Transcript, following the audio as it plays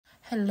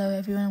Hello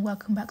everyone,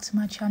 welcome back to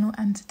my channel,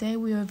 and today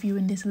we are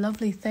reviewing this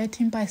lovely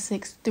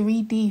 13x6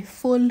 3D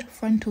full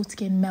frontal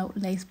skin melt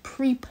lace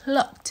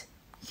pre-plucked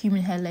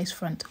human hair lace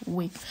front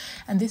wig.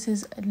 And this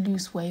is a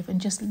loose wave,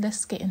 and just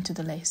let's get into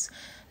the lace.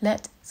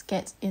 Let's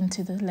get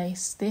into the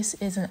lace. This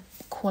is a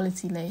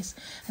quality lace,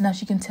 and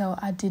as you can tell,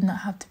 I did not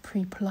have to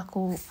pre-pluck,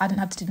 or I didn't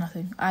have to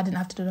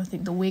do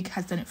nothing. The wig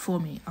has done it for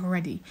me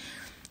already.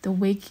 The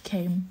wig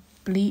came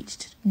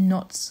bleached,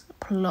 not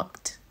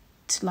plucked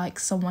like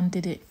someone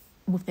did it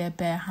with their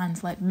bare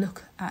hands. Like,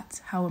 look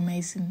at how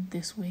amazing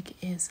this wig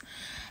is.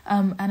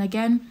 And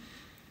again,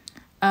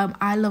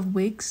 I love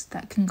wigs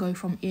that can go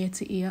from ear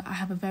to ear. I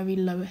have a very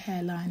low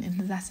hairline, and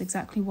that's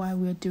exactly why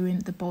we're doing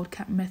the bold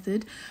cap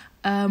method.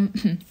 I'm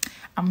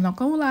not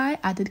gonna lie,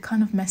 I did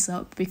kind of mess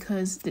up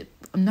because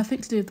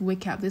nothing to do with the wig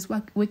cap. This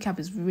wig cap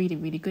is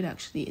really good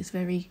actually. It's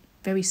very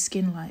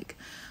skin like,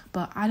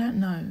 but I don't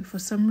know, for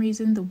some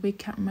reason the wig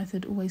cap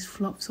method always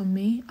flops on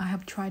me. I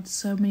have tried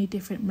so many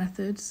different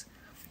methods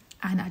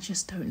and I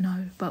just don't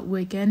know. But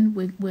we're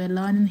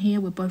learning here.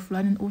 We're both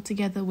learning all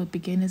together. We're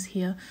beginners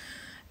here.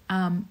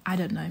 I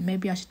don't know.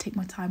 Maybe I should take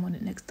my time on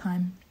it next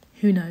time.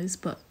 Who knows?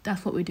 But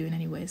that's what we're doing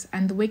anyways.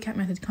 And the wig cap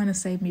method kind of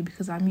saved me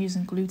because I'm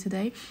using glue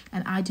today,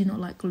 and I do not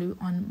like glue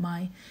on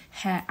my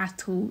hair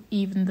at all,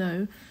 even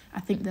though I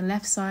think the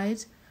left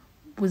side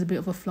was a bit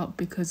of a flop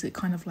because it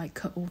kind of like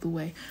cut all the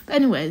way. But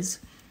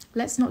anyways,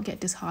 let's not get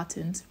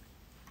disheartened.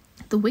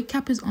 The wig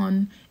cap is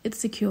on, it's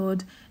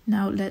secured.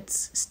 Now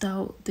let's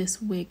style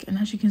this wig, and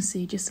as you can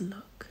see, just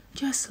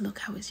look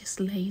how it just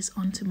lays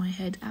onto my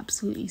head.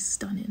 Absolutely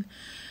stunning.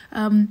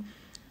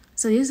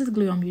 So this is the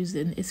glue I'm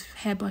using. It's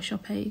Hair by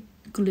Shopee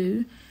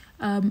glue.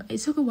 It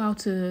took a while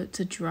to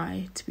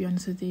dry, to be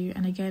honest with you,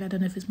 and again, I don't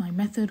know if it's my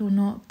method or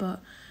not,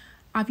 but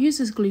I've used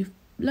this glue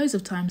loads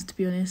of times, to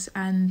be honest,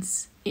 and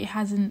it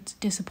hasn't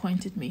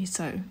disappointed me.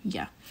 So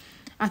yeah,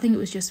 I think it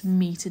was just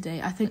me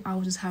today. I think I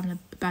was just having a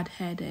bad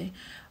hair day.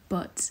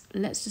 But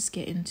let's just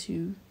get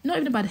into, not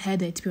even a bad hair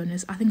day, to be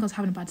honest. I think I was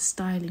having a bad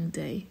styling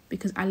day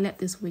because I let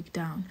this wig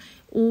down.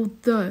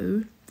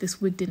 Although this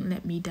wig didn't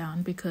let me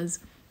down, because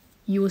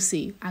you will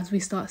see as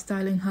we start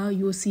styling her,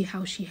 you will see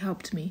how she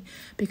helped me.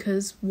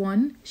 Because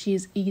 1, she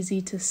is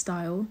easy to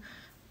style.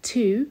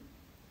 2,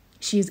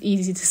 she is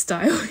easy to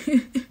style.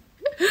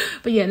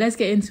 But yeah, let's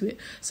get into it.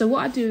 So what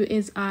I do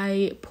is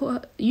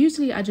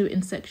usually I do it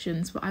in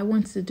sections, but I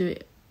wanted to do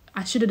it,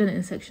 I should have done it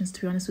in sections,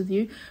 to be honest with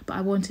you, but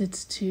I wanted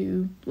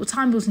to, well,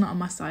 time was not on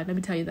my side, let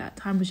me tell you that.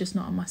 Time was just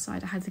not on my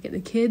side. I had to get the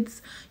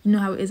kids. You know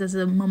how it is as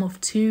a mum of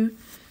 2,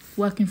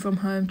 working from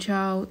home,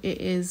 child,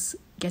 it is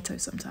ghetto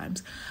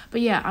sometimes.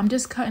 But yeah, I'm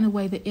just cutting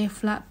away the ear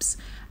flaps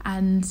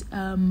and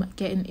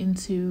getting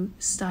into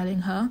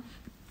styling her.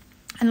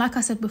 And like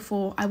I said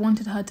before, I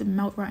wanted her to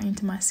melt right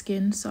into my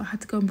skin, so I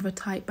had to go in with a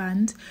tight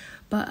band.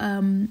 But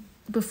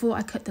before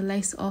I cut the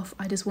lace off,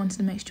 I just wanted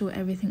to make sure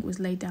everything was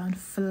laid down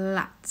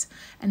flat,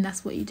 and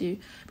that's what you do,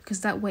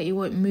 because that way it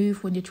won't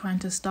move when you're trying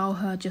to style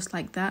her just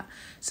like that.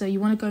 So you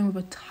want to go in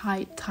with a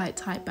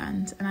tight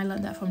band, and I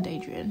learned that from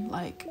Daydream,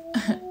 like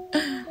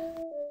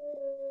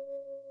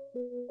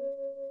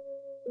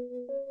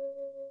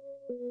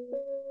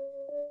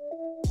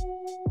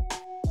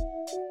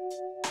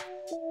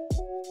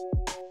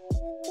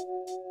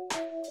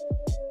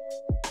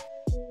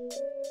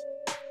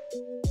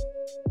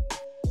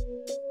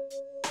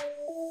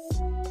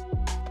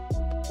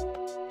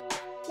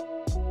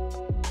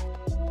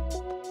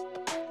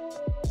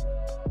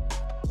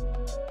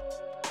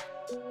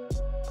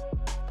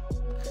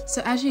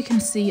So as you can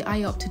see,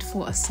 I opted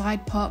for a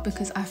side part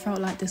because I felt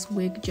like this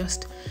wig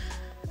just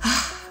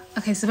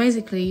okay, so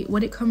basically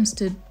when it comes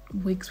to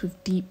wigs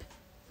with deep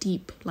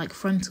like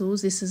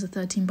frontals, this is a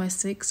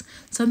 13x6,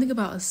 something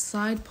about a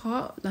side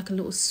part, like a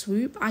little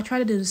swoop. I tried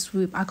to do the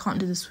swoop, I can't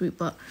do the swoop,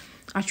 but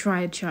I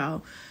tried,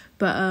 child.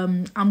 But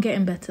I'm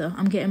getting better.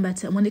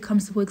 And when it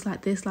comes to wigs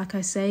like this, like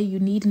I say, you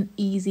need an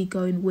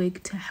easygoing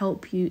wig to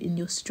help you in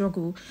your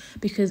struggle.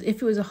 Because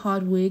if it was a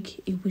hard wig,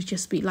 it would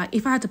just be like,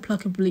 if I had to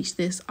pluck and bleach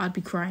this, I'd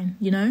be crying,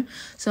 you know?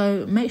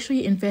 So make sure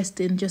you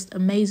invest in just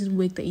amazing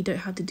wig that you don't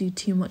have to do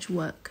too much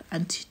work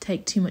and to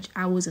take too much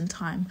hours and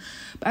time.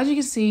 But as you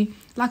can see,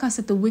 like I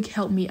said, the wig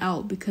helped me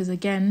out because,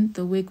 again,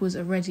 the wig was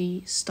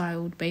already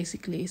styled,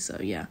 basically. So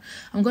yeah,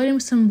 I'm going in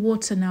with some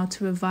water now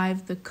to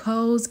revive the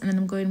curls, and then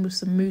I'm going with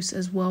some mousse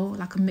as well,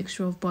 like a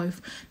mixture of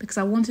both, because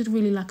I wanted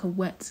really like a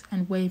wet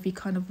and wavy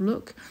kind of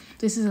look.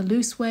 This is a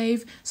loose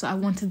wave, so I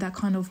wanted that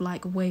kind of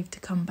like wave to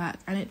come back,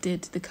 and it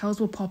did. The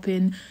curls were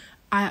popping.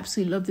 I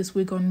absolutely love this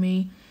wig on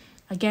me.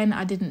 Again,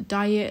 I didn't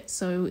dye it,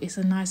 so it's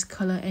a nice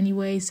color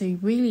anyway, so you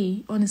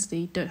really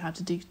honestly don't have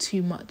to do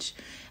too much,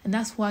 and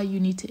that's why you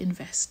need to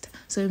invest.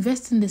 So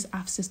invest in this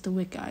AFSISTER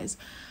wig, guys.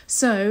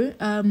 So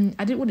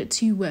I didn't want it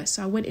too wet,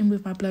 so I went in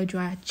with my blow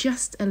dryer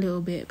just a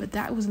little bit, but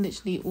that was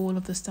literally all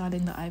of the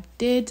styling that I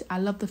did. I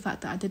love the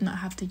fact that I did not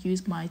have to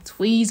use my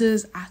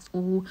tweezers at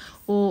all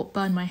or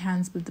burn my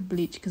hands with the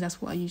bleach, because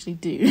that's what I usually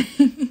do.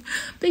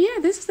 But yeah,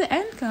 this is the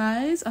end,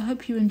 guys. I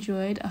hope you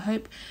enjoyed. I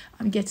hope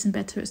I'm getting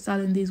better at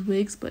styling these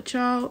wigs, but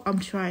child, I'm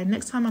trying.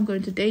 Next time I'm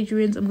going to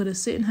Daydreams, I'm going to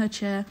sit in her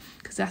chair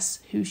because that's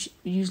who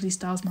usually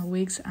styles my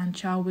wigs. And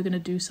child, we're going to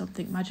do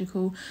something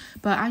magical.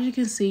 But as you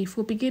can see,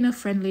 for beginner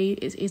friendly,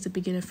 it is a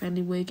beginner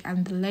friendly wig.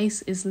 And the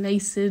lace is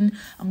lacing.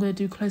 I'm going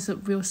to do close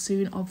up real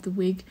soon of the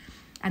wig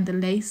and the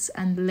lace.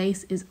 And the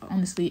lace is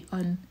honestly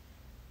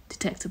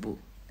undetectable.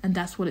 And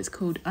that's what it's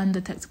called,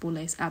 undetectable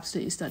lace.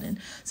 Absolutely stunning.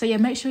 So yeah,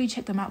 make sure you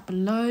check them out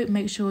below.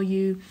 Make sure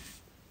you...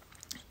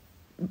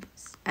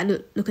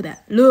 look at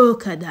that.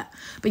 Look at that.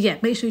 But yeah,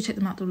 make sure you check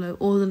them out below.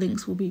 All the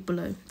links will be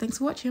below. Thanks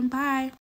for watching. Bye.